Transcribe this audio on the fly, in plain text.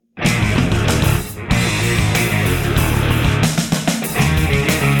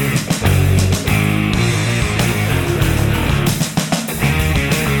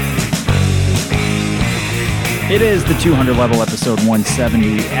It is the 200 level, episode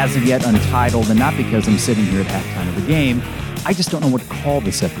 170, as of yet untitled, and not because I'm sitting here at halftime of the game. I just don't know what to call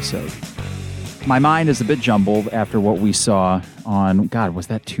this episode. My mind is a bit jumbled after what we saw on, God, was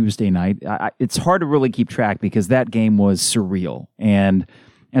that Tuesday night? It's hard to really keep track because that game was surreal. And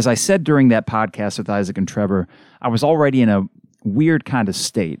as I said during that podcast with Isaac and Trevor, I was already in a weird kind of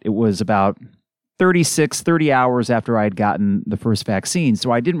state. It was about 30 hours after I had gotten the first vaccine,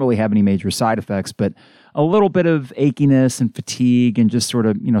 so I didn't really have any major side effects, but a little bit of achiness and fatigue and just sort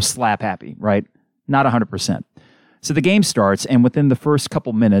of, slap happy, right? Not 100%. So the game starts, and within the first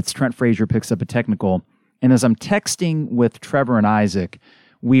couple minutes, Trent Frazier picks up a technical, and as I'm texting with Trevor and Isaac,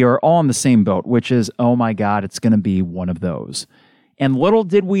 we are all in the same boat, which is, oh my God, it's going to be one of those. And little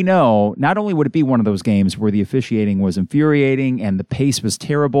did we know, not only would it be one of those games where the officiating was infuriating and the pace was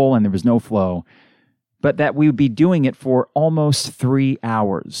terrible and there was no flow, but that we would be doing it for almost 3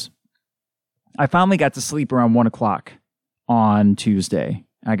 hours. I finally got to sleep around 1 o'clock on Tuesday.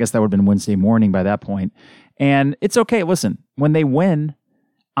 I guess that would have been Wednesday morning by that point. And it's okay. Listen, when they win,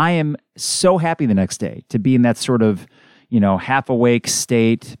 I am so happy the next day to be in that sort of, half awake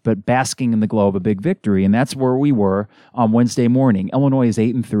state, but basking in the glow of a big victory. And that's where we were on Wednesday morning. Illinois is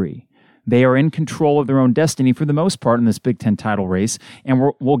 8-3. They are in control of their own destiny for the most part in this Big Ten title race. And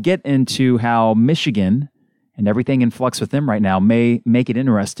we'll get into how Michigan and everything in flux with them right now may make it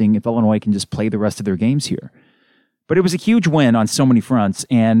interesting if Illinois can just play the rest of their games here. But it was a huge win on so many fronts,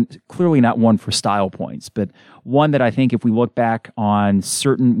 and clearly not one for style points, but one that I think if we look back on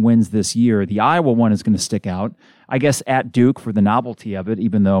certain wins this year, the Iowa one is going to stick out. I guess at Duke for the novelty of it,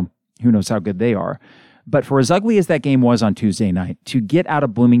 even though who knows how good they are. But for as ugly as that game was on Tuesday night, to get out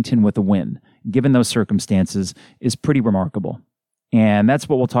of Bloomington with a win, given those circumstances, is pretty remarkable. And that's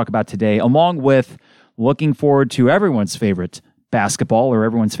what we'll talk about today, along with looking forward to everyone's favorite basketball or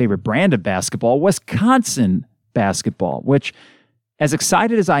everyone's favorite brand of basketball, Wisconsin basketball, which, as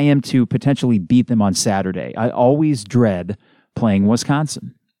excited as I am to potentially beat them on Saturday, I always dread playing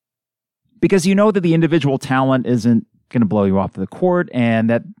Wisconsin. Because you know that the individual talent isn't going to blow you off the court and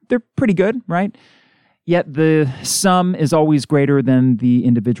that they're pretty good, right? Yet the sum is always greater than the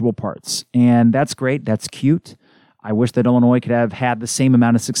individual parts. And that's great. That's cute. I wish that Illinois could have had the same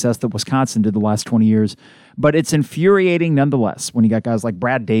amount of success that Wisconsin did the last 20 years. But it's infuriating nonetheless when you got guys like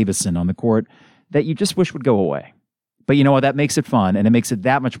Brad Davison on the court that you just wish would go away. But you know what? That makes it fun, and it makes it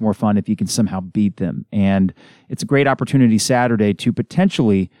that much more fun if you can somehow beat them. And it's a great opportunity Saturday to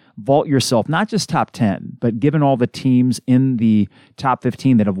potentially vault yourself, not just top 10, but given all the teams in the top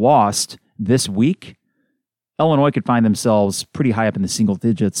 15 that have lost this week, Illinois could find themselves pretty high up in the single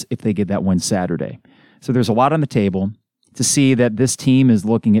digits if they get that win Saturday. So there's a lot on the table to see that this team is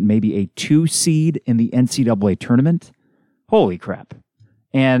looking at maybe a 2 seed in the NCAA tournament. Holy crap.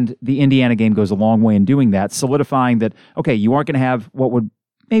 And the Indiana game goes a long way in doing that, solidifying that, okay, you aren't going to have what would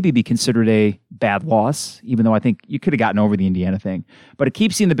maybe be considered a bad loss, even though I think you could have gotten over the Indiana thing. But it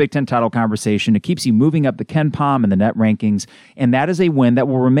keeps you in the Big Ten title conversation. It keeps you moving up the KenPom and the net rankings. And that is a win that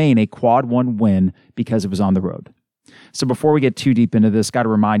will remain a quad 1 win because it was on the road. So before we get too deep into this, got to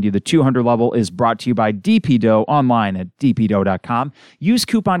remind you the 200 level is brought to you by DP Dough online at dpdough.com. Use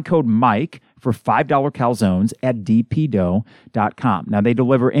coupon code Mike for $5 calzones at dpdough.com. Now, they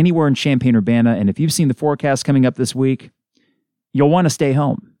deliver anywhere in Champaign-Urbana, and if you've seen the forecast coming up this week, you'll want to stay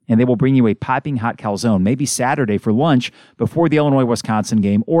home. And they will bring you a piping hot calzone, maybe Saturday for lunch before the Illinois-Wisconsin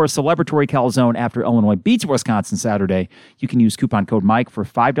game, or a celebratory calzone after Illinois beats Wisconsin Saturday. You can use coupon code Mike for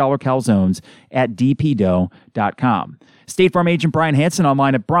 $5 calzones at dpdough.com. State Farm agent Brian Hansen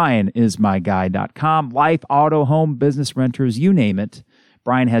online at brianismyguy.com. Life, auto, home, business, renters, you name it,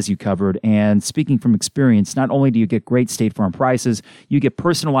 Brian has you covered. And speaking from experience, not only do you get great State Farm prices, you get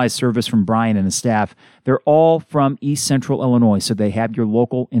personalized service from Brian and his staff. They're all from East Central Illinois, so they have your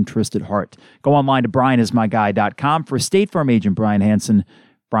local interest at heart. Go online to brianismyguy.com. For State Farm agent Brian Hansen,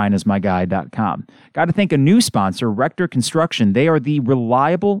 brianismyguy.com. Got to thank a new sponsor, Rector Construction. They are the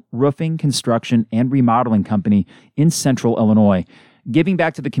reliable roofing, construction, and remodeling company in Central Illinois. Giving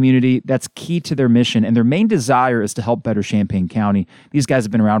back to the community, that's key to their mission, and their main desire is to help better Champaign County. These guys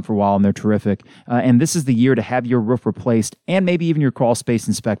have been around for a while, and they're terrific. And this is the year to have your roof replaced and maybe even your crawl space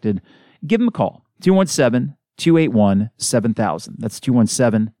inspected. Give them a call, 217-281-7000. That's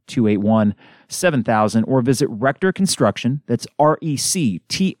 217-281-7000. Or visit Rector Construction, that's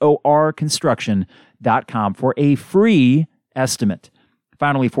RECTOR Construction.com for a free estimate.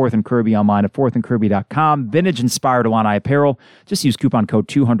 Finally, 4th and Kirby online at 4thandkirby.com. Vintage-inspired Illini apparel. Just use coupon code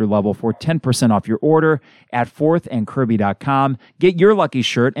 200level for 10% off your order at 4thandkirby.com. Get your lucky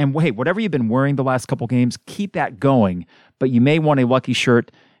shirt. And wait, whatever you've been wearing the last couple games, keep that going. But you may want a lucky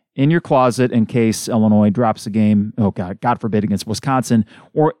shirt in your closet in case Illinois drops a game, oh God forbid, against Wisconsin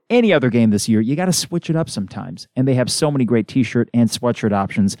or any other game this year. You got to switch it up sometimes. And they have so many great t-shirt and sweatshirt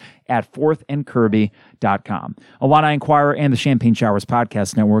options at fourthandkirby.com. Illini Inquirer and the Champagne Showers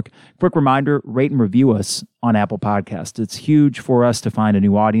Podcast Network. Quick reminder, rate and review us on Apple Podcasts. It's huge for us to find a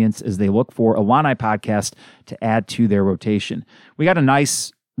new audience as they look for Illini podcast to add to their rotation. We got a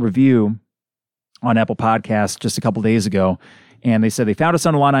nice review on Apple Podcasts just a couple days ago. And they said they found us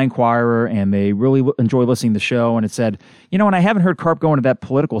on Illini Inquirer and they really enjoy listening to the show. And it said, and I haven't heard Carp go into that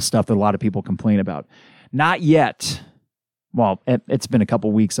political stuff that a lot of people complain about. Not yet. Well, it's been a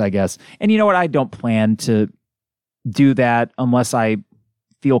couple weeks, I guess. And you know what? I don't plan to do that unless I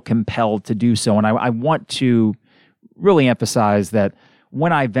feel compelled to do so. And I want to really emphasize that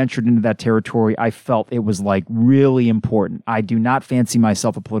when I ventured into that territory, I felt it was really important. I do not fancy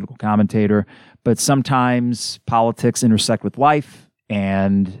myself a political commentator, but sometimes politics intersect with life,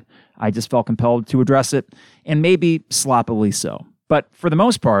 and I just felt compelled to address it, and maybe sloppily so. But for the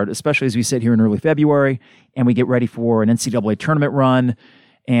most part, especially as we sit here in early February and we get ready for an NCAA tournament run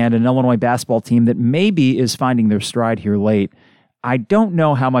and an Illinois basketball team that maybe is finding their stride here late, I don't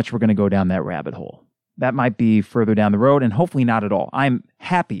know how much we're going to go down that rabbit hole. That might be further down the road, and hopefully not at all. I'm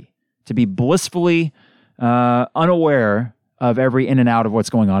happy to be blissfully unaware of every in and out of what's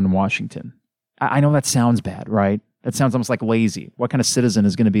going on in Washington. I know that sounds bad, right? That sounds almost like lazy. What kind of citizen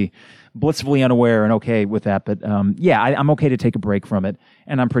is going to be blissfully unaware and okay with that? But I'm okay to take a break from it,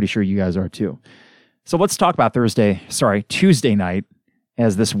 and I'm pretty sure you guys are too. So let's talk about Tuesday night,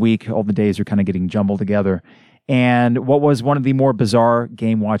 as this week, all the days are kind of getting jumbled together. And what was one of the more bizarre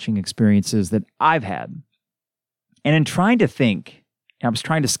game-watching experiences that I've had. And in trying to think, I was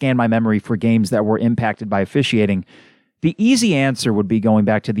trying to scan my memory for games that were impacted by officiating. The easy answer would be going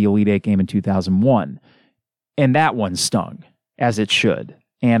back to the Elite Eight game in 2001. And that one stung, as it should.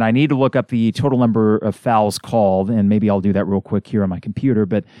 And I need to look up the total number of fouls called, and maybe I'll do that real quick here on my computer.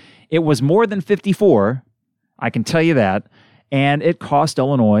 But it was more than 54, I can tell you that. And it cost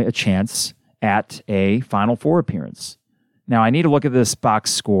Illinois a chance at a Final Four appearance. Now, I need to look at this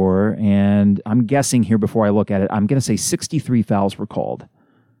box score, and I'm guessing here before I look at it, I'm going to say 63 fouls were called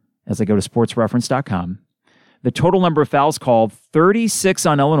as I go to sportsreference.com. The total number of fouls called, 36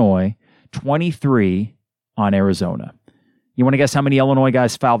 on Illinois, 23 on Arizona. You want to guess how many Illinois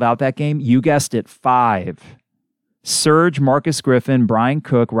guys fouled out that game? You guessed it, 5. Serge, Marcus Griffin, Brian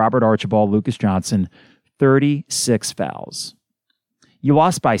Cook, Robert Archibald, Lucas Johnson, 36 fouls. You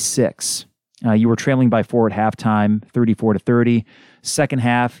lost by 6. You were trailing by 4 at halftime, 34-30. Second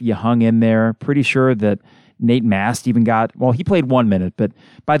half, you hung in there. Pretty sure that Nate Mast even he played 1 minute, but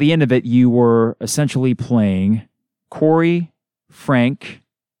by the end of it, you were essentially playing Corey, Frank,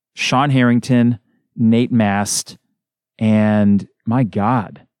 Sean Harrington, Nate Mast, and my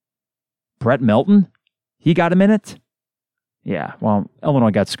God, Brett Melton? He got a minute? Yeah, well,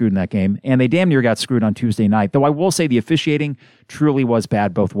 Illinois got screwed in that game, and they damn near got screwed on Tuesday night, though I will say the officiating truly was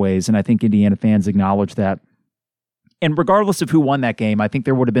bad both ways, and I think Indiana fans acknowledge that. And regardless of who won that game, I think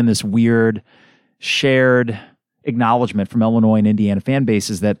there would have been this weird, shared acknowledgement from Illinois and Indiana fan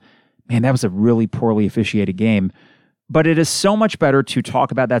bases that, man, that was a really poorly officiated game. But it is so much better to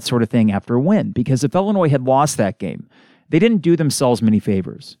talk about that sort of thing after a win, because if Illinois had lost that game, they didn't do themselves many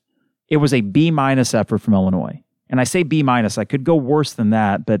favors. It was a B- effort from Illinois. And I say B-, I could go worse than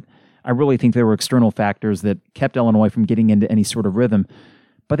that, but I really think there were external factors that kept Illinois from getting into any sort of rhythm,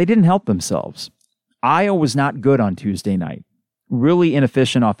 but they didn't help themselves. Iowa was not good on Tuesday night. Really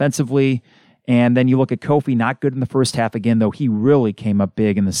inefficient offensively, and then you look at Kofi, not good in the first half again, though he really came up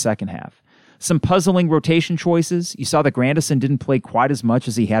big in the second half. Some puzzling rotation choices. You saw that Grandison didn't play quite as much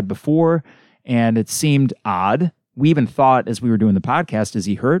as he had before, and it seemed odd. We even thought as we were doing the podcast, is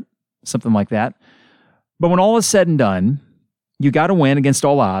he hurt? Something like that. But when all is said and done, you got to win against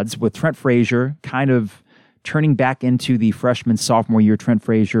all odds with Trent Frazier kind of turning back into the freshman sophomore year Trent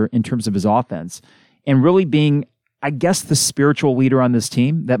Frazier in terms of his offense and really being, I guess, the spiritual leader on this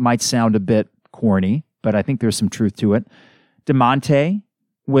team. That might sound a bit corny, but I think there's some truth to it. DeMonte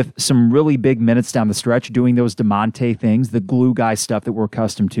with some really big minutes down the stretch doing those DeMonte things, the glue guy stuff that we're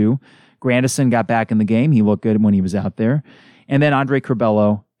accustomed to. Grandison got back in the game. He looked good when he was out there. And then Andre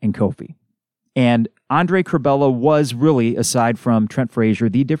Curbelo and Kofi. And Andre Curbelo was really, aside from Trent Frazier,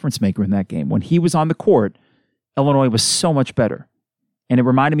 the difference maker in that game. When he was on the court, Illinois was so much better. And it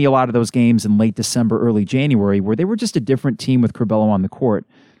reminded me a lot of those games in late December, early January, where they were just a different team with Curbelo on the court.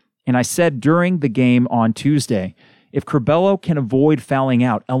 And I said during the game on Tuesday, if Curbelo can avoid fouling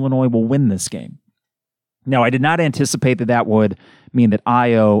out, Illinois will win this game. Now, I did not anticipate that would mean that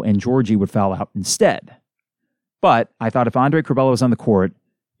Io and Georgie would foul out instead. But I thought if Andre Curbelo was on the court,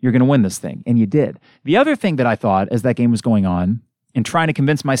 You're going to win this thing. And you did. The other thing that I thought as that game was going on, and trying to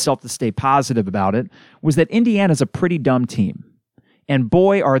convince myself to stay positive about it, was that Indiana's a pretty dumb team. And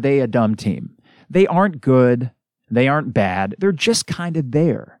boy, are they a dumb team. They aren't good. They aren't bad. They're just kind of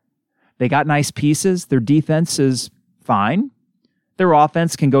there. They got nice pieces. Their defense is fine. Their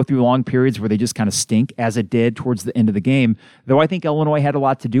offense can go through long periods where they just kind of stink, as it did towards the end of the game, though I think Illinois had a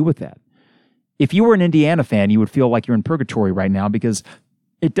lot to do with that. If you were an Indiana fan, you would feel like you're in purgatory right now because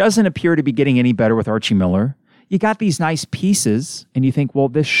it doesn't appear to be getting any better with Archie Miller. You got these nice pieces, and you think, well,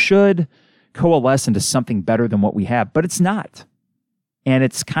 this should coalesce into something better than what we have, but it's not. And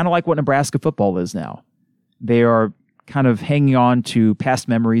it's kind of like what Nebraska football is now. They are kind of hanging on to past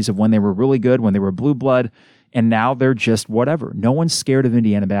memories of when they were really good, when they were blue blood, and now they're just whatever. No one's scared of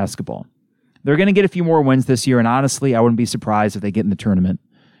Indiana basketball. They're going to get a few more wins this year, and honestly, I wouldn't be surprised if they get in the tournament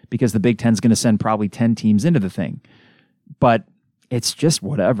because the Big Ten's going to send probably 10 teams into the thing. But it's just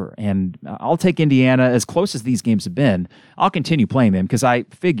whatever. And I'll take Indiana as close as these games have been. I'll continue playing them because I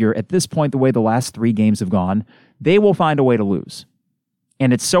figure at this point, the way the last 3 games have gone, they will find a way to lose.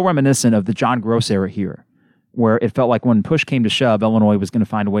 And it's so reminiscent of the John Gross era here, where it felt like when push came to shove, Illinois was going to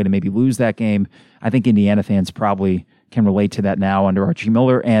find a way to maybe lose that game. I think Indiana fans probably can relate to that now under Archie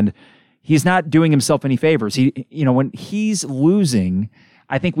Miller, and he's not doing himself any favors. When he's losing,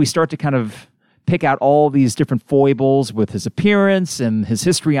 I think we start to kind of pick out all these different foibles with his appearance and his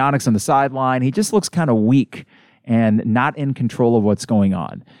histrionics on the sideline. He just looks kind of weak and not in control of what's going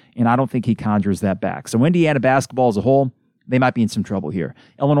on, and I don't think he conjures that back. So Indiana basketball as a whole, they might be in some trouble here.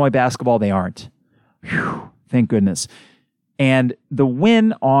 Illinois basketball, they aren't. Whew. Thank goodness. And the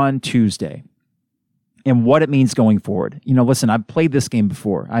win on Tuesday and what it means going forward. Listen, I've played this game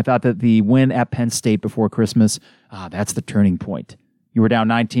before. I thought that the win at Penn State before Christmas, that's the turning point. You were down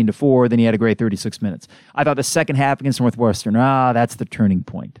 19-4, then you had a great 36 minutes. I thought the second half against Northwestern, that's the turning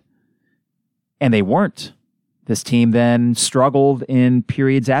point. And they weren't. This team then struggled in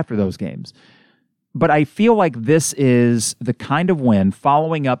periods after those games. But I feel like this is the kind of win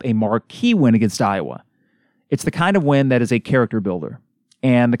following up a marquee win against Iowa. It's the kind of win that is a character builder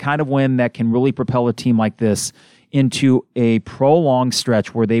and the kind of win that can really propel a team like this into a prolonged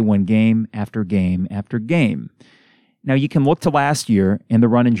stretch where they win game after game after game. Now, you can look to last year and the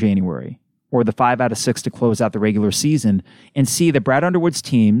run in January or the 5 out of 6 to close out the regular season and see that Brad Underwood's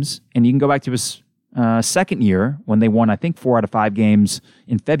teams, and you can go back to his second year when they won, I think, 4 out of 5 games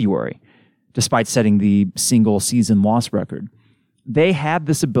in February, despite setting the single season loss record. They have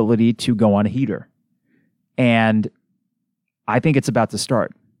this ability to go on a heater. And I think it's about to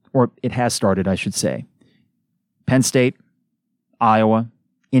start, or it has started, I should say. Penn State, Iowa,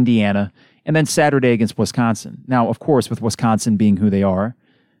 Indiana, and then Saturday against Wisconsin. Now, of course, with Wisconsin being who they are,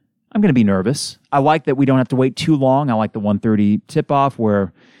 I'm going to be nervous. I like that we don't have to wait too long. I like the 1:30 tip-off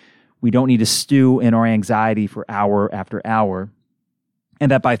where we don't need to stew in our anxiety for hour after hour.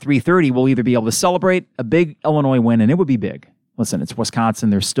 And that by 3:30, we'll either be able to celebrate a big Illinois win, and it would be big. Listen, it's Wisconsin.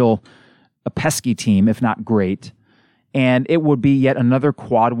 They're still a pesky team, if not great. And it would be yet another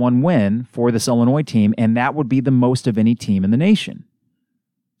quad 1 win for this Illinois team, and that would be the most of any team in the nation.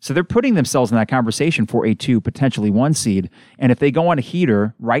 So they're putting themselves in that conversation for a 2, potentially 1 seed. And if they go on a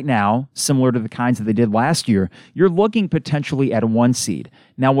heater right now, similar to the kinds that they did last year, you're looking potentially at a 1 seed.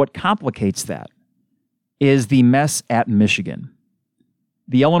 Now, what complicates that is the mess at Michigan.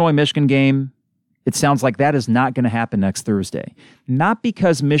 The Illinois-Michigan game, it sounds like that is not going to happen next Thursday. Not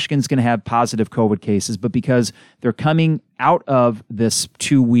because Michigan's going to have positive COVID cases, but because they're coming out of this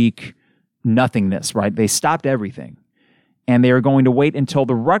 2-week nothingness, right? They stopped everything. And they are going to wait until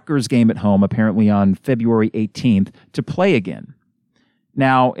the Rutgers game at home, apparently on February 18th, to play again.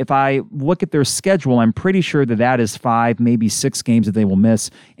 Now, if I look at their schedule, I'm pretty sure that is 5, maybe 6 games that they will miss,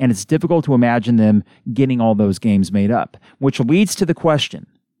 and it's difficult to imagine them getting all those games made up, which leads to the question,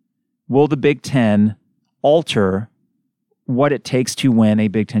 will the Big Ten alter what it takes to win a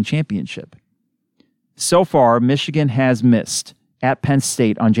Big Ten championship? So far, Michigan has missed at Penn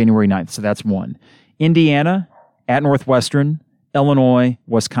State on January 9th, so that's 1. Indiana at Northwestern, Illinois,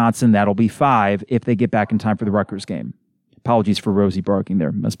 Wisconsin, that'll be 5 if they get back in time for the Rutgers game. Apologies for Rosie barking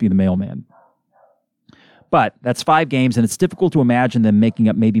there. Must be the mailman. But that's 5 games, and it's difficult to imagine them making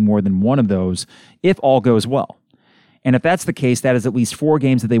up maybe more than one of those if all goes well. And if that's the case, that is at least 4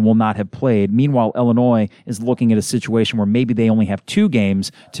 games that they will not have played. Meanwhile, Illinois is looking at a situation where maybe they only have 2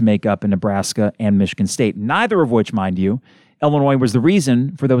 games to make up in Nebraska and Michigan State, neither of which, mind you, Illinois was the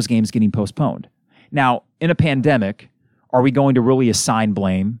reason for those games getting postponed. Now, in a pandemic, are we going to really assign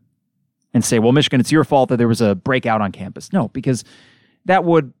blame and say, well, Michigan, it's your fault that there was a breakout on campus? No, because That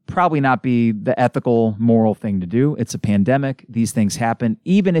would probably not be the ethical, moral thing to do. It's a pandemic. These things happen.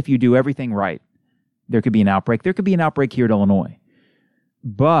 Even if you do everything right, there could be an outbreak. There could be an outbreak here at Illinois.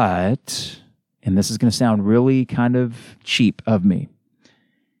 But, and this is going to sound really kind of cheap of me,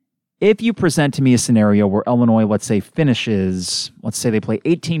 if you present to me a scenario where Illinois, let's say, finishes, let's say they play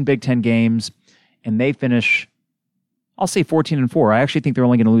 18 Big Ten games and they finish, I'll say 14-4. I actually think they're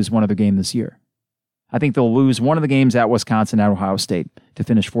only going to lose one other game this year. I think they'll lose one of the games at Wisconsin, at Ohio State to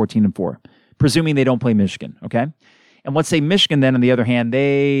finish 14-4, presuming they don't play Michigan, okay? And let's say Michigan then, on the other hand,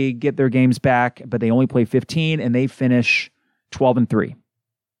 they get their games back, but they only play 15 and they finish 12-3.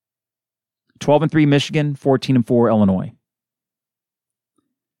 12-3 Michigan, 14-4 Illinois.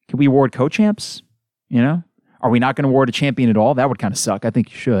 Can we award co-champs? Are we not going to award a champion at all? That would kind of suck. I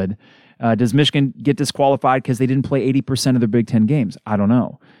think you should. Does Michigan get disqualified because they didn't play 80% of their Big Ten games? I don't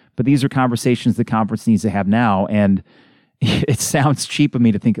know. But these are conversations the conference needs to have now. And it sounds cheap of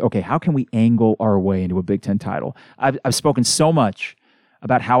me to think, okay, how can we angle our way into a Big Ten title? I've spoken so much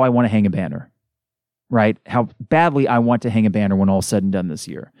about how I want to hang a banner, right? How badly I want to hang a banner when all's said and done this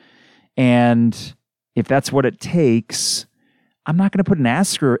year. And if that's what it takes, I'm not going to put an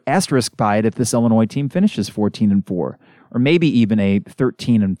asterisk by it if this Illinois team finishes 14-4, or maybe even a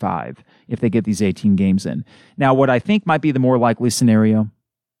 13-5 if they get these 18 games in. Now, what I think might be the more likely scenario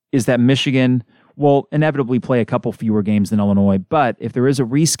is that Michigan will inevitably play a couple fewer games than Illinois, but if there is a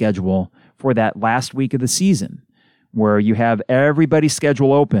reschedule for that last week of the season where you have everybody's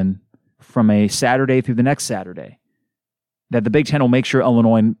schedule open from a Saturday through the next Saturday, that the Big Ten will make sure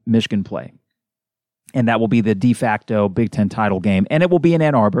Illinois and Michigan play. And that will be the de facto Big Ten title game. And it will be in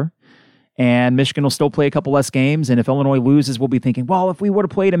Ann Arbor. And Michigan will still play a couple less games. And if Illinois loses, we'll be thinking, well, if we would have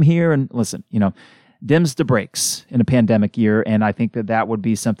played them here. And listen, dims the brakes in a pandemic year. And I think that would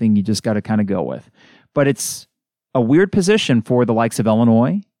be something you just got to kind of go with. But it's a weird position for the likes of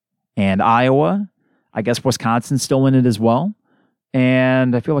Illinois and Iowa. I guess Wisconsin's still in it as well.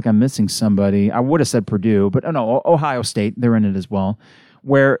 And I feel like I'm missing somebody. I would have said Purdue, but no, Ohio State, they're in it as well,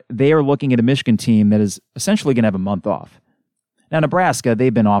 where they are looking at a Michigan team that is essentially going to have a month off. Now, Nebraska,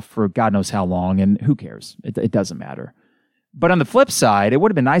 they've been off for God knows how long, and who cares? It doesn't matter. But on the flip side, it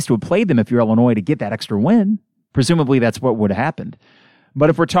would have been nice to have played them if you're Illinois to get that extra win. Presumably, that's what would have happened. But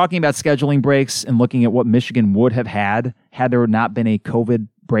if we're talking about scheduling breaks and looking at what Michigan would have had there not been a COVID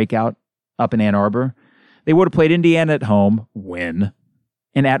breakout up in Ann Arbor, they would have played Indiana at home, win,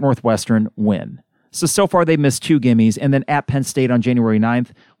 and at Northwestern, win. So far they've missed 2 gimmies, and then at Penn State on January 9th,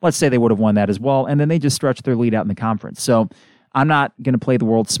 let's say they would have won that as well, and then they just stretched their lead out in the conference. So I'm not going to play the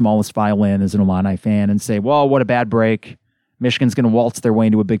world's smallest violin as an Illini fan and say, well, what a bad break. Michigan's going to waltz their way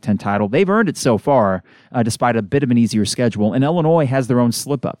into a Big Ten title. They've earned it so far, despite a bit of an easier schedule, and Illinois has their own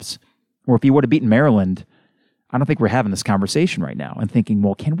slip-ups. Or if you would have beaten Maryland, I don't think we're having this conversation right now and thinking,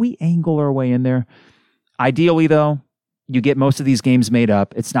 well, can we angle our way in there? Ideally, though, you get most of these games made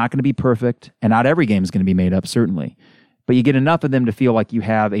up. It's not going to be perfect, and not every game is going to be made up, certainly. But you get enough of them to feel like you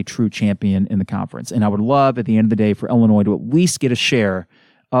have a true champion in the conference. And I would love, at the end of the day, for Illinois to at least get a share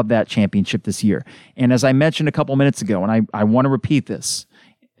of that championship this year. And as I mentioned a couple minutes ago, and I want to repeat this,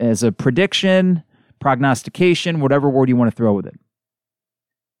 as a prediction, prognostication, whatever word you want to throw with it,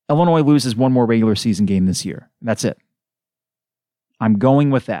 Illinois loses one more regular season game this year. That's it. I'm going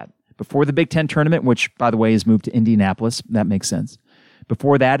with that. Before the Big Ten tournament, which, by the way, is moved to Indianapolis, that makes sense.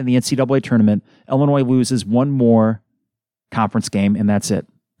 Before that, in the NCAA tournament, Illinois loses one more conference game, and that's it.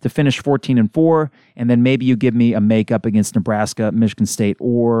 To finish 14-4, and then maybe you give me a makeup against Nebraska, Michigan State,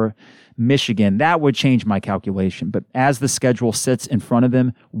 or Michigan. That would change my calculation. But as the schedule sits in front of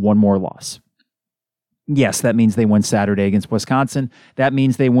them, one more loss. Yes, that means they win Saturday against Wisconsin. That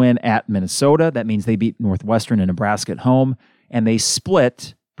means they win at Minnesota. That means they beat Northwestern and Nebraska at home, and they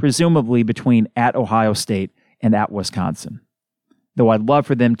split presumably between at Ohio State and at Wisconsin. Though I'd love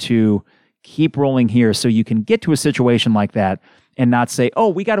for them to keep rolling here so you can get to a situation like that and not say, oh,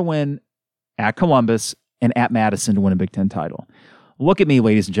 we got to win at Columbus and at Madison to win a Big Ten title. Look at me,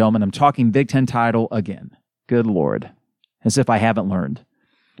 ladies and gentlemen. I'm talking Big Ten title again. Good Lord. As if I haven't learned.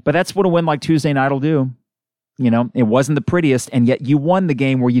 But that's what a win like Tuesday night will do. It wasn't the prettiest, and yet you won the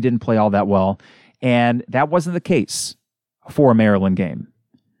game where you didn't play all that well. And that wasn't the case for a Maryland game.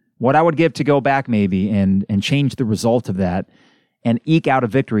 What I would give to go back maybe and change the result of that and eke out a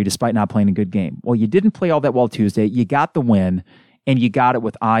victory despite not playing a good game. Well, you didn't play all that well Tuesday. You got the win, and you got it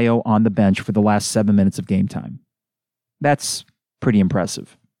with Io on the bench for the last 7 minutes of game time. That's pretty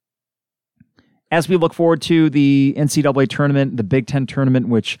impressive. As we look forward to the NCAA tournament, the Big Ten tournament,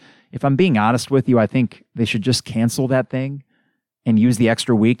 which, if I'm being honest with you, I think they should just cancel that thing and use the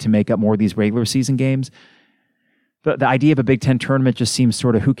extra week to make up more of these regular season games. The idea of a Big Ten tournament just seems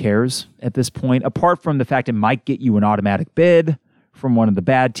sort of who cares at this point, apart from the fact it might get you an automatic bid from one of the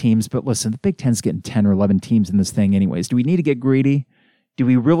bad teams. But listen, the Big Ten's getting 10 or 11 teams in this thing anyways. Do we need to get greedy? Do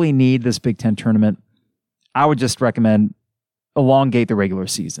we really need this Big Ten tournament? I would just recommend elongate the regular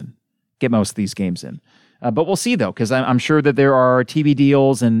season. Get most of these games in. But we'll see, though, because I'm sure that there are TV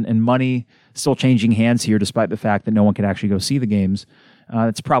deals and money still changing hands here, despite the fact that no one can actually go see the games.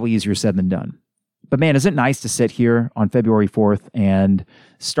 It's probably easier said than done. But man, isn't it nice to sit here on February 4th and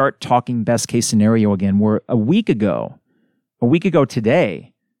start talking best case scenario again, where a week ago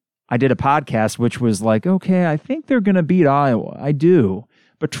today, I did a podcast which was like, okay, I think they're going to beat Iowa. I do.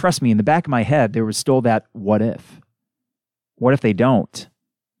 But trust me, in the back of my head, there was still that what if? What if they don't?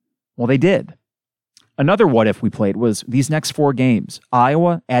 Well, they did. Another what if we played was these next 4 games: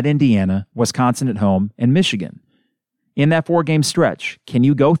 Iowa at Indiana, Wisconsin at home, and Michigan. In that 4-game stretch, can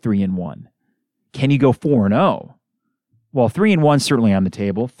you go 3-1? Can you go 4-0? Well, 3-1 is certainly on the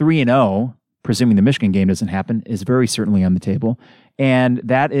table. 3-0, presuming the Michigan game doesn't happen, is very certainly on the table. And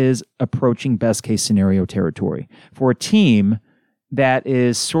that is approaching best case scenario territory for a team that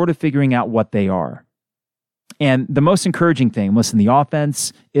is sort of figuring out what they are. And the most encouraging thing, listen, the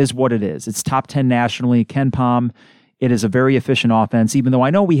offense is what it is. It's top 10 nationally. Ken Pom, it is a very efficient offense, even though I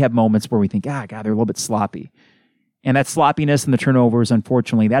know we have moments where we think, God, they're a little bit sloppy. And that sloppiness and the turnovers,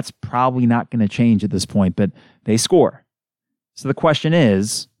 unfortunately, that's probably not going to change at this point, but they score. So the question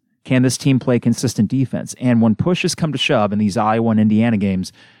is, can this team play consistent defense? And when push has come to shove in these Iowa and Indiana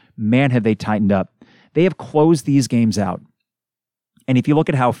games, man, have they tightened up. They have closed these games out. And if you look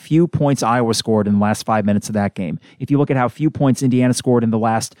at how few points Iowa scored in the last 5 minutes of that game, if you look at how few points Indiana scored in the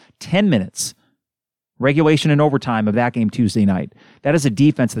last 10 minutes, regulation and overtime of that game Tuesday night, that is a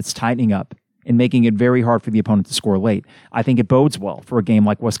defense that's tightening up and making it very hard for the opponent to score late. I think it bodes well for a game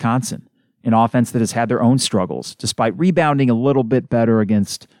like Wisconsin, an offense that has had their own struggles, despite rebounding a little bit better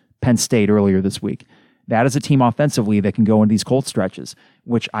against Penn State earlier this week. That is a team offensively that can go in these cold stretches,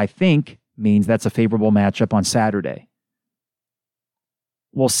 which I think means that's a favorable matchup on Saturday.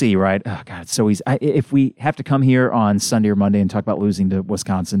 We'll see, right? Oh, God, it's so easy. If we have to come here on Sunday or Monday and talk about losing to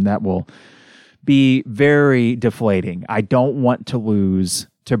Wisconsin, that will be very deflating. I don't want to lose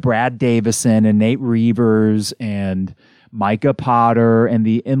to Brad Davison and Nate Reavers and Micah Potter and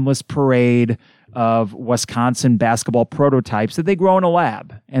the endless parade of Wisconsin basketball prototypes that they grow in a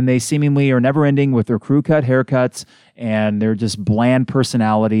lab. And they seemingly are never ending with their crew cut haircuts and their just bland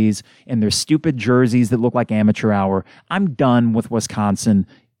personalities and their stupid jerseys that look like amateur hour. I'm done with Wisconsin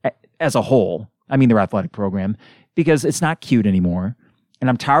as a whole. I mean, their athletic program, because it's not cute anymore. And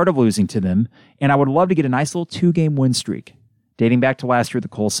I'm tired of losing to them. And I would love to get a nice little 2-game win streak dating back to last year at the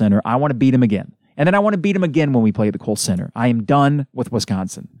Kohl Center. I want to beat them again. And then I want to beat them again when we play at the Kohl Center. I am done with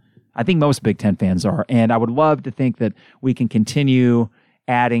Wisconsin. I think most Big Ten fans are. And I would love to think that we can continue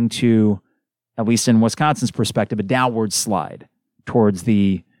adding to, at least in Wisconsin's perspective, a downward slide towards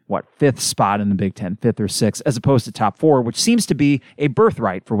the, 5th spot in the Big Ten, 5th or 6th, as opposed to top 4, which seems to be a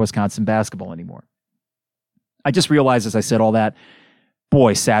birthright for Wisconsin basketball anymore. I just realized as I said all that,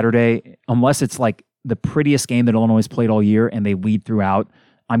 boy, Saturday, unless it's like the prettiest game that Illinois has played all year and they lead throughout,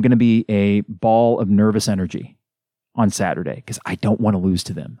 I'm going to be a ball of nervous energy on Saturday because I don't want to lose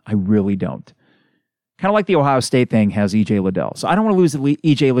to them. I really don't. Kind of like the Ohio State thing has E.J. Liddell. So I don't want to lose to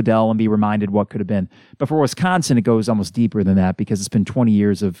E.J. Liddell and be reminded what could have been. But for Wisconsin, it goes almost deeper than that because it's been 20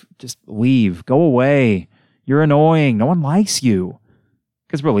 years of just leave, go away. You're annoying. No one likes you.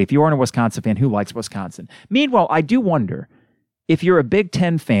 Because really, if you aren't a Wisconsin fan, who likes Wisconsin? Meanwhile, I do wonder if you're a Big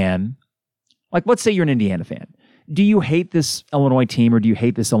Ten fan, like let's say you're an Indiana fan, do you hate this Illinois team or do you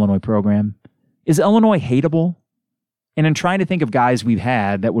hate this Illinois program? Is Illinois hateable? And in trying to think of guys we've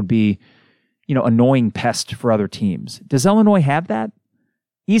had that would be, annoying pest for other teams, does Illinois have that?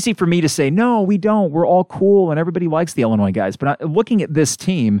 Easy for me to say, no, we don't. We're all cool and everybody likes the Illinois guys. But looking at this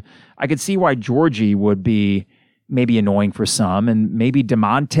team, I could see why Georgie would be maybe annoying for some and maybe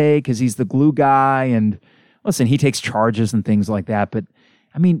DeMonte because he's the glue guy and listen, he takes charges and things like that. But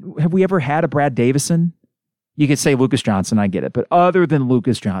I mean, have we ever had a Brad Davison? You could say Lucas Johnson, I get it. But other than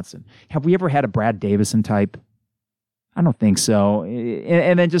Lucas Johnson, have we ever had a Brad Davison type? I don't think so.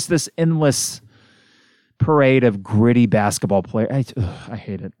 And then just this endless parade of gritty basketball players. I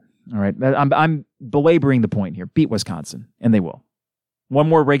hate it. All right. I'm belaboring the point here. Beat Wisconsin, and they will. One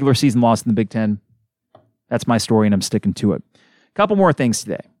more regular season loss in the Big Ten. That's my story, and I'm sticking to it. A couple more things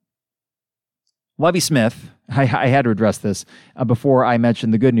today. Lovie Smith, I had to address this before I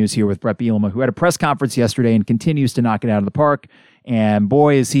mentioned the good news here with Brett Bielema, who had a press conference yesterday and continues to knock it out of the park. And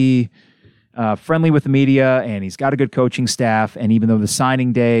boy, is he friendly with the media, and he's got a good coaching staff. And even though the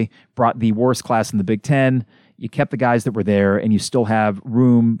signing day brought the worst class in the Big Ten, You kept the guys that were there, and you still have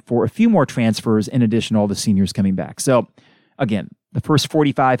room for a few more transfers in addition to all the seniors coming back. So, again, the first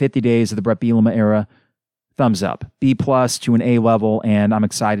 45, 50 days of the Brett Bielema era, thumbs up. B+ to an A level, and I'm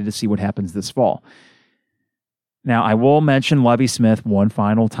excited to see what happens this fall. Now, I will mention Lovie Smith one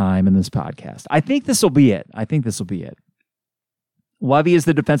final time in this podcast. I think this will be it. Lovie is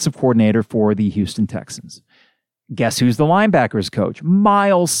the defensive coordinator for the Houston Texans. Guess who's the linebackers coach?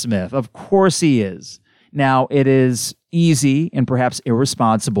 Miles Smith. Of course he is. Now, it is easy and perhaps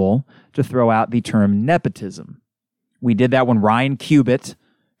irresponsible to throw out the term nepotism. We did that when Ryan Cubitt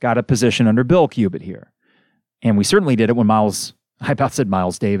got a position under Bill Cubitt here. And we certainly did it when I about said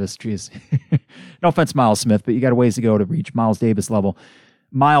Miles Davis. Jeez. No offense, Miles Smith, but you got a ways to go to reach Miles Davis level.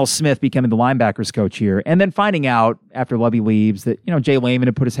 Miles Smith becoming the linebackers coach here, and then finding out after Lovie leaves that, Jay Lehman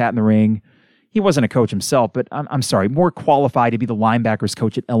had put his hat in the ring. He wasn't a coach himself, but I'm sorry, more qualified to be the linebackers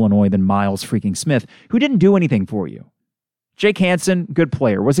coach at Illinois than Miles freaking Smith, who didn't do anything for you. Jake Hansen, good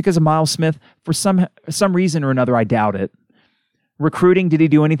player. Was it because of Miles Smith? For some reason or another, I doubt it. Recruiting, did he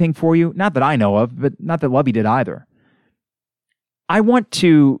do anything for you? Not that I know of, but not that Lovie did either. I want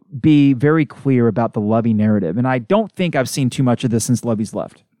to be very clear about the Lovie narrative, and I don't think I've seen too much of this since Lovie's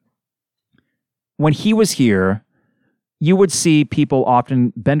left. When he was here, you would see people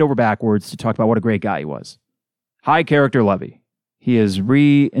often bend over backwards to talk about what a great guy he was. High character Lovie. He has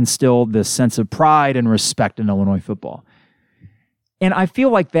reinstilled this sense of pride and respect in Illinois football. And I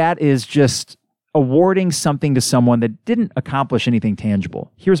feel like that is just awarding something to someone that didn't accomplish anything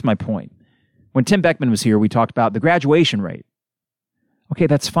tangible. Here's my point. When Tim Beckman was here, we talked about the graduation rate. Okay,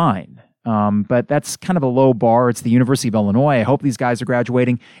 that's fine. But that's kind of a low bar. It's the University of Illinois. I hope these guys are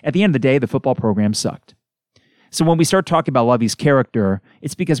graduating. At the end of the day, the football program sucked. So when we start talking about Lovie's character,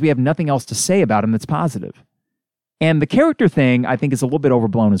 it's because we have nothing else to say about him that's positive. And the character thing, I think, is a little bit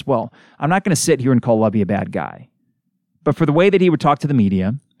overblown as well. I'm not going to sit here and call Lovie a bad guy. But for the way that he would talk to the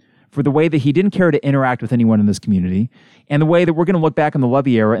media, for the way that he didn't care to interact with anyone in this community, and the way that we're going to look back on the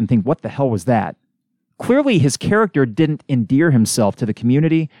Lovie era and think, what the hell was that? Clearly, his character didn't endear himself to the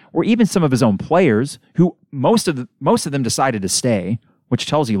community or even some of his own players, who most of them decided to stay, which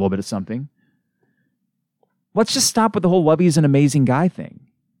tells you a little bit of something. Let's just stop with the whole Lovie's an amazing guy thing.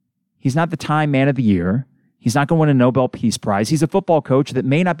 He's not the Time Man of the Year. He's not going to win a Nobel Peace Prize. He's a football coach that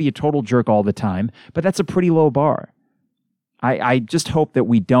may not be a total jerk all the time, but that's a pretty low bar. I just hope that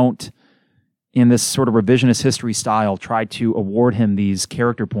we don't, in this sort of revisionist history style, try to award him these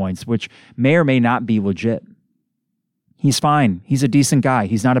character points, which may or may not be legit. He's fine. He's a decent guy.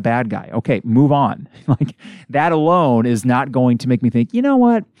 He's not a bad guy. Okay, move on. Like, that alone is not going to make me think, you know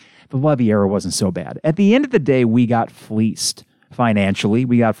what? The Lovie era wasn't so bad. At the end of the day, we got fleeced financially.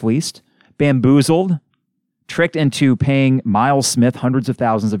 We got fleeced, bamboozled, tricked into paying Miles Smith hundreds of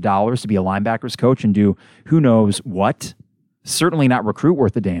thousands of dollars to be a linebackers coach and do who knows what. Certainly not recruit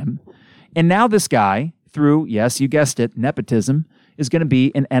worth a damn. And now this guy, through, yes, you guessed it, nepotism, is going to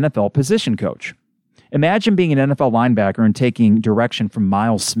be an NFL position coach. Imagine being an NFL linebacker and taking direction from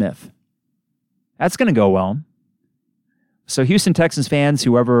Miles Smith. That's going to go well. So Houston Texans fans,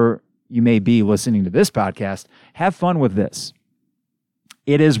 whoever you may be listening to this podcast, have fun with this.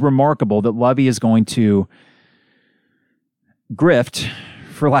 It is remarkable that Lovie is going to grift,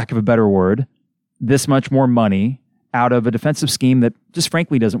 for lack of a better word, this much more money out of a defensive scheme that just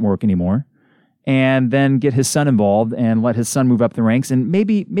frankly doesn't work anymore, and then get his son involved and let his son move up the ranks. And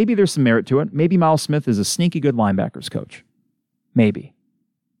maybe there's some merit to it. Maybe Miles Smith is a sneaky good linebackers coach. Maybe.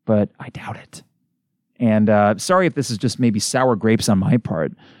 But I doubt it. And sorry if this is just maybe sour grapes on my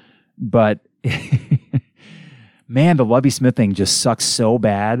part, but man, the Lovie Smith thing just sucks so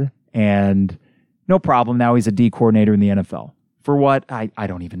bad, and no problem. Now he's a D coordinator in the NFL. For what? I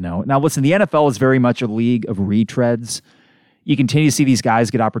don't even know. Now, listen, the NFL is very much a league of retreads. You continue to see these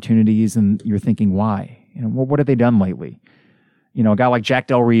guys get opportunities, and you're thinking, why? What have they done lately? A guy like Jack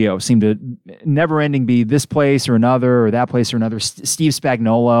Del Rio seemed to never-ending be this place or another, or that place or another. Steve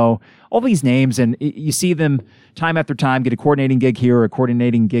Spagnuolo, all these names, and you see them time after time get a coordinating gig here or a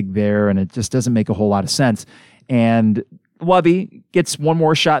coordinating gig there, and it just doesn't make a whole lot of sense. And Lovie gets one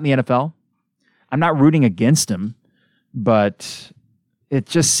more shot in the NFL. I'm not rooting against him, but it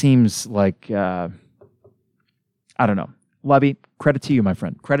just seems like, I don't know. Lovie, credit to you, my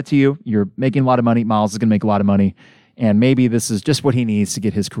friend. Credit to you. You're making a lot of money. Miles is going to make a lot of money. And maybe this is just what he needs to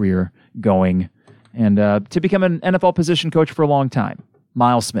get his career going and to become an NFL position coach for a long time.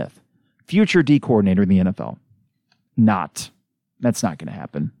 Miles Smith, future D coordinator in the NFL. That's not going to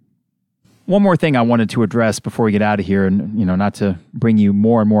happen. One more thing I wanted to address before we get out of here, and not to bring you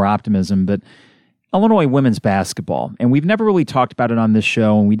more and more optimism, but Illinois women's basketball. And we've never really talked about it on this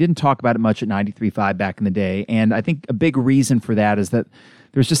show, and we didn't talk about it much at 93.5 back in the day. And I think a big reason for that is that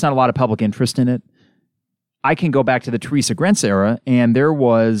there's just not a lot of public interest in it. I can go back to the Teresa Grentz era, and there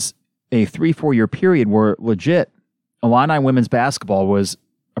was a 3-4 year period where legit Illini women's basketball was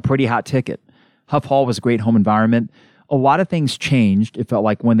a pretty hot ticket. Huff Hall was a great home environment. A lot of things changed, it felt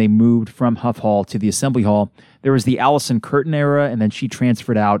like, when they moved from Huff Hall to the Assembly Hall. There was the Allison Curtin era, and then she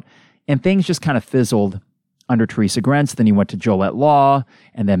transferred out, and things just kind of fizzled under Teresa Grentz. Then you went to Jolette Law,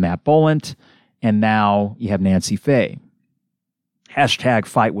 and then Matt Bullant, and now you have Nancy Faye. Hashtag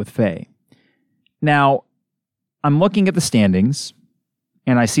fight with Faye. Now, I'm looking at the standings,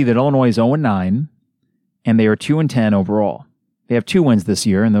 and I see that Illinois is 0-9, and they are 2-10 overall. They have 2 wins this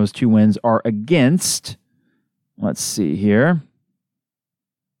year, and those 2 wins are against, let's see here.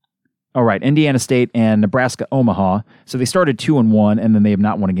 All right, Indiana State and Nebraska Omaha. So they started 2-1, and then they have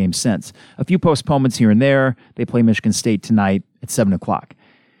not won a game since. A few postponements here and there. They play Michigan State tonight at 7 o'clock.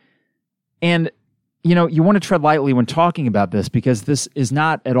 And, you know, you want to tread lightly when talking about this, because this is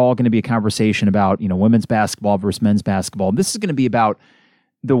not at all going to be a conversation about, you know, women's basketball versus men's basketball. This is going to be about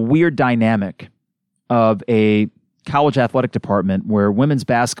the weird dynamic of a college athletic department where women's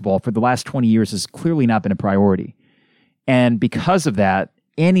basketball for the last 20 years has clearly not been a priority. And because of that,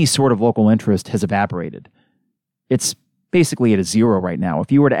 any sort of local interest has evaporated. It's basically at a zero right now.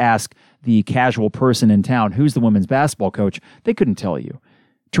 If you were to ask the casual person in town, who's the women's basketball coach, they couldn't tell you.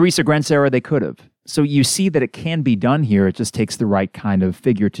 Teresa Grentz era, they could have. So you see that it can be done here. It just takes the right kind of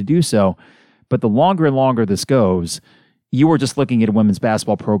figure to do so. But the longer and longer this goes, you are just looking at a women's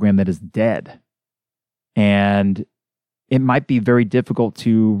basketball program that is dead. And it might be very difficult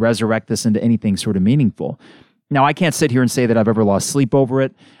to resurrect this into anything sort of meaningful. Now, I can't sit here and say that I've ever lost sleep over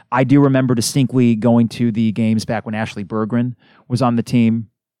it. I do remember distinctly going to the games back when Ashley Berggren was on the team,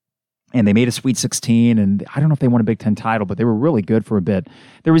 and they made a Sweet 16, and I don't know if they won a Big Ten title, but they were really good for a bit.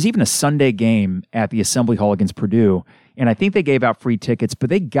 There was even a Sunday game at the Assembly Hall against Purdue, and I think they gave out free tickets, but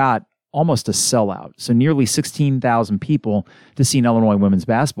they got almost a sellout. So nearly 16,000 people to see an Illinois women's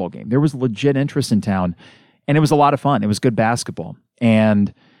basketball game. There was legit interest in town, and it was a lot of fun. It was good basketball.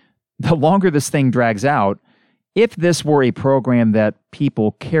 And the longer this thing drags out, if this were a program that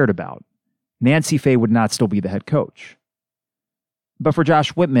people cared about, Nancy Faye would not still be the head coach. But for Josh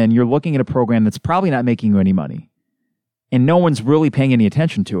Whitman, you're looking at a program that's probably not making you any money, and no one's really paying any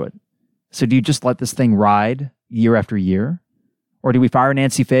attention to it. So do you just let this thing ride year after year? Or do we fire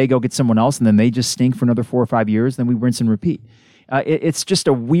Nancy Faye, go get someone else, and then they just stink for another 4 or 5 years, then we rinse and repeat? It's just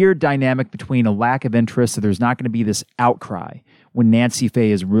a weird dynamic between a lack of interest, so there's not going to be this outcry when Nancy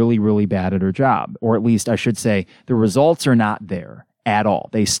Faye is really, really bad at her job. Or at least I should say the results are not there at all.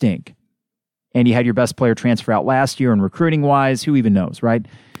 They stink. And you had your best player transfer out last year, and recruiting-wise, who even knows, right?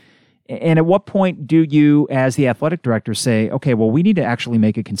 And at what point do you, as the athletic director, say, okay, well, we need to actually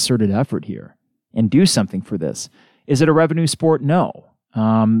make a concerted effort here and do something for this? Is it a revenue sport? No.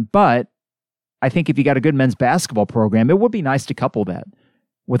 But I think if you got a good men's basketball program, it would be nice to couple that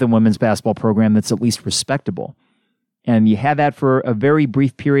with a women's basketball program that's at least respectable. And you had that for a very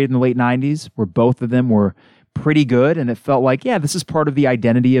brief period in the late 90s where both of them were pretty good, and it felt like, yeah, this is part of the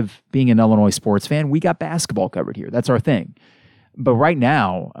identity of being an Illinois sports fan. We got basketball covered here. That's our thing. But right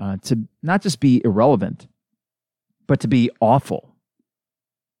now, to not just be irrelevant, but to be awful.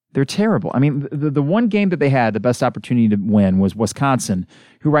 They're terrible. I mean, the one game that they had the best opportunity to win was Wisconsin,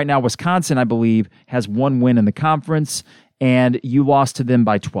 who right now, Wisconsin, I believe, has 1 win in the conference, and you lost to them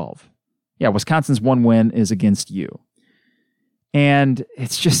by 12. Yeah, Wisconsin's 1 win is against you. And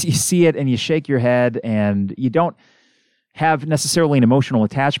it's just, you see it and you shake your head, and you don't have necessarily an emotional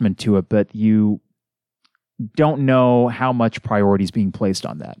attachment to it, but you don't know how much priority is being placed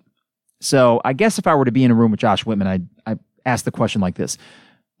on that. So I guess if I were to be in a room with Josh Whitman, I'd ask the question like this: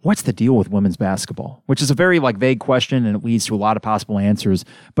 what's the deal with women's basketball? Which is a very vague question, and it leads to a lot of possible answers.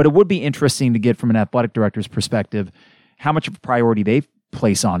 But it would be interesting to get from an athletic director's perspective how much of a priority they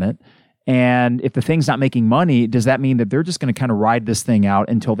place on it. And if the thing's not making money, does that mean that they're just going to kind of ride this thing out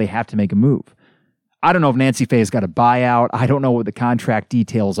until they have to make a move? I don't know if Nancy Faye's got a buyout. I don't know what the contract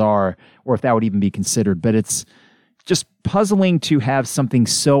details are, or if that would even be considered. But it's just puzzling to have something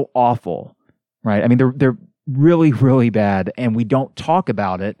so awful, right? I mean, they're really, really bad, and we don't talk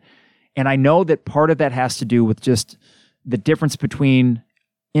about it. And I know that part of that has to do with just the difference between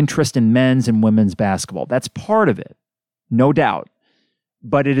interest in men's and women's basketball. That's part of it, no doubt.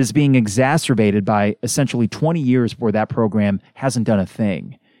 But it is being exacerbated by essentially 20 years where that program hasn't done a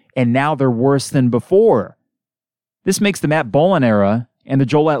thing. And now they're worse than before. This makes the Matt Bullen era and the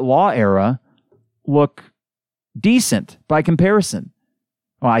Jolette Law era look decent by comparison.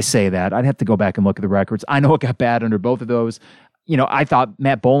 Well, I say that. I'd have to go back and look at the records. I know it got bad under both of those. I thought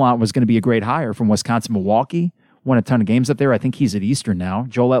Matt Bolant was going to be a great hire from Wisconsin-Milwaukee. Won a ton of games up there. I think he's at Eastern now.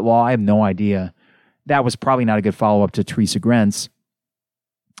 Jolette Law, I have no idea. That was probably not a good follow-up to Teresa Grentz.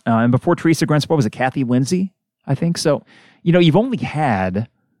 And before Teresa Grentz, what was it, Kathy Lindsay, I think? So, you've only had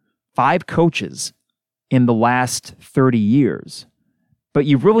 5 coaches in the last 30 years. But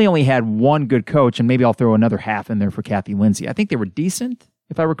you've really only had one good coach, and maybe I'll throw another half in there for Kathy Lindsay. I think they were decent,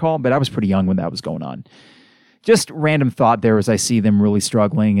 if I recall, but I was pretty young when that was going on. Just random thought there as I see them really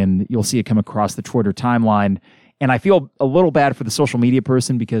struggling, and you'll see it come across the Twitter timeline. And I feel a little bad for the social media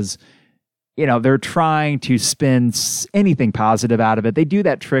person because, they're trying to spin anything positive out of it. They do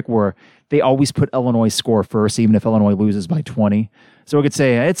that trick where they always put Illinois' score first, even if Illinois loses by 20. So we could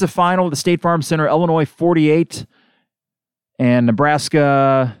say, it's a final at the State Farm Center, Illinois 48 and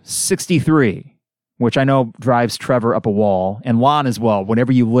Nebraska 63, which I know drives Trevor up a wall, and Lon as well,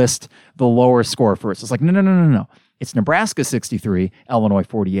 whenever you list the lower score first. It's like, no. It's Nebraska 63, Illinois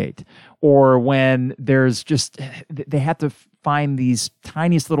 48. Or when there's just, they have to find these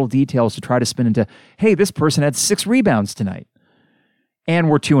tiniest little details to try to spin into, hey, this person had 6 rebounds tonight, and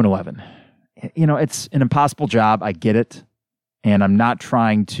we're 2-11. It's an impossible job. I get it. And I'm not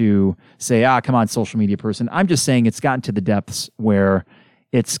trying to say, come on, social media person. I'm just saying it's gotten to the depths where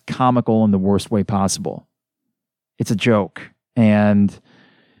it's comical in the worst way possible. It's a joke. And,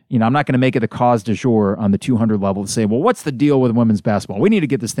 I'm not going to make it the cause du jour on the 200 level to say, well, what's the deal with women's basketball? We need to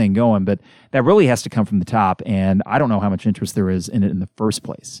get this thing going. But that really has to come from the top. And I don't know how much interest there is in it in the first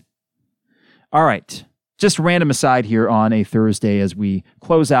place. All right. Just a random aside here on a Thursday as we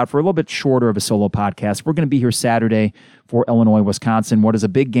close out for a little bit shorter of a solo podcast. We're going to be here Saturday for Illinois-Wisconsin. What is a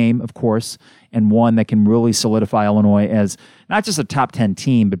big game, of course, and one that can really solidify Illinois as not just a top 10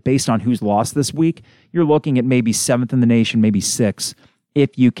 team, but based on who's lost this week, you're looking at maybe 7th in the nation, maybe 6th,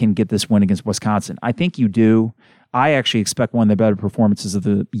 if you can get this win against Wisconsin. I think you do. I actually expect one of the better performances of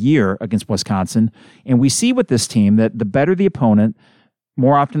the year against Wisconsin. And we see with this team that the better the opponent,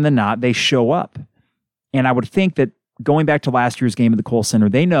 more often than not, they show up. And I would think that going back to last year's game at the Kohl Center,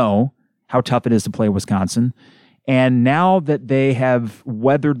 they know how tough it is to play Wisconsin. And now that they have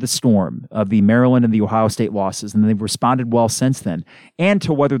weathered the storm of the Maryland and the Ohio State losses, and they've responded well since then, and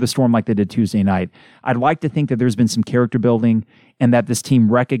to weather the storm like they did Tuesday night, I'd like to think that there's been some character building and that this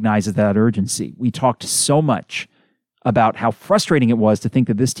team recognizes that urgency. We talked so much about how frustrating it was to think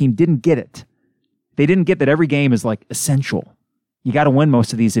that this team didn't get it. They didn't get that every game is like essential. You got to win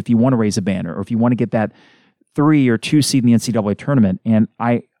most of these if you want to raise a banner or if you want to get that 3 or 2 seed in the NCAA tournament. And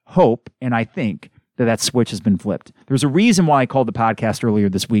I hope and I think that switch has been flipped. There's a reason why I called the podcast earlier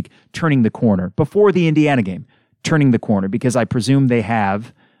this week, Turning the Corner, before the Indiana game, Turning the Corner, because I presume they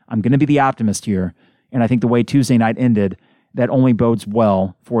have. I'm going to be the optimist here. And I think the way Tuesday night ended, that only bodes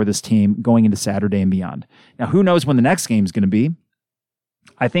well for this team going into Saturday and beyond. Now, who knows when the next game is going to be?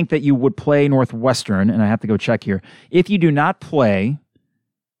 I think that you would play Northwestern, and I have to go check here. If you do not play,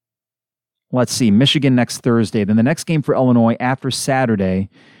 let's see, Michigan next Thursday, then the next game for Illinois after Saturday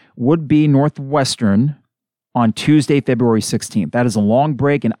would be Northwestern on Tuesday, February 16th. That is a long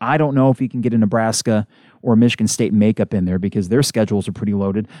break, and I don't know if you can get a Nebraska or Michigan State makeup in there because their schedules are pretty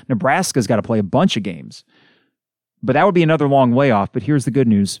loaded. Nebraska's got to play a bunch of games. But that would be another long layoff. But here's the good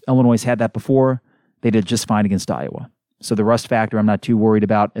news. Illinois had that before. They did just fine against Iowa. So the rust factor I'm not too worried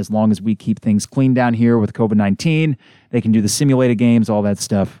about as long as we keep things clean down here with COVID-19. They can do the simulated games, all that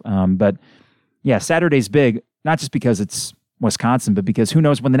stuff. But yeah, Saturday's big, not just because it's Wisconsin, but because who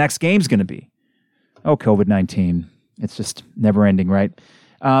knows when the next game's going to be. Oh, COVID-19. It's just never ending, right?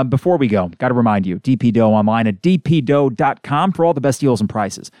 Before we go, got to remind you, DP Dough online at dpdough.com for all the best deals and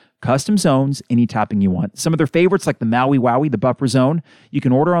prices. Custom zones, any topping you want. Some of their favorites like the Maui Wowie, the Buffer Zone. You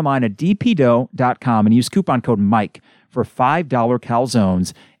can order online at dpdough.com and use coupon code Mike for $5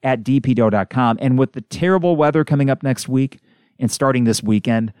 calzones at dpdough.com. And with the terrible weather coming up next week and starting this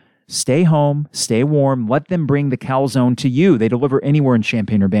weekend, stay home, stay warm. Let them bring the calzone to you. They deliver anywhere in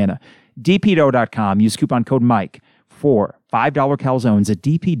Champaign-Urbana. dpdough.com. Use coupon code Mike for $5 calzones at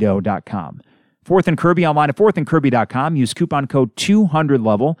dpdough.com. Fourth and Kirby online at fourthandkirby.com. Use coupon code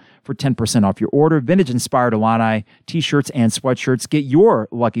 200level for 10% off your order. Vintage-inspired Illini t-shirts and sweatshirts. Get your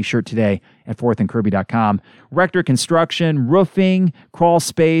lucky shirt today at fourthandkirby.com. Rector Construction, roofing, crawl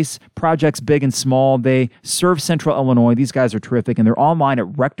space, projects big and small. They serve Central Illinois. These guys are terrific, and they're online at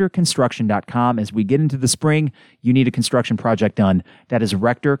rectorconstruction.com. As we get into the spring, you need a construction project done. That is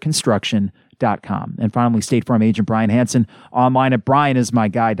rectorconstruction.com. And finally, State Farm agent Brian Hansen online at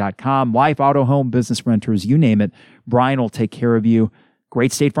brianismyguy.com. Life, auto, home, business renters, you name it. Brian will take care of you.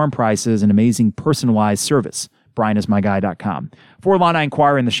 Great State Farm prices and amazing personalized service. brianismyguy.com. For Illini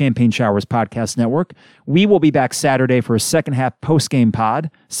Inquirer and the Champagne Showers Podcast Network, we will be back Saturday for a second half post-game pod,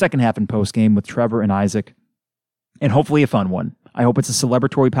 second half and post-game with Trevor and Isaac, and hopefully a fun one. I hope it's a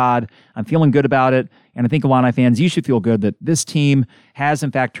celebratory pod. I'm feeling good about it, and I think Illini fans, you should feel good that this team has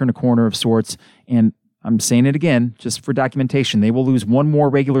in fact turned a corner of sorts, and I'm saying it again, just for documentation, they will lose one more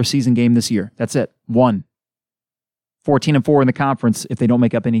regular season game this year. That's it. One. 14-4 in the conference if they don't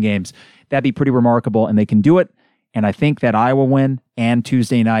make up any games. That'd be pretty remarkable, and they can do it. And I think that Iowa win and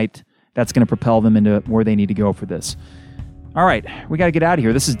Tuesday night, that's going to propel them into where they need to go for this. All right, we got to get out of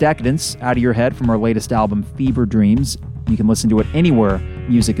here. This is Decadence, Out of Your Head, from our latest album, Fever Dreams. You can listen to it anywhere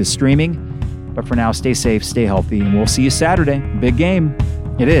music is streaming. But for now, stay safe, stay healthy, and we'll see you Saturday. Big game.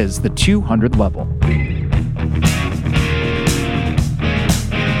 It is the 200 level.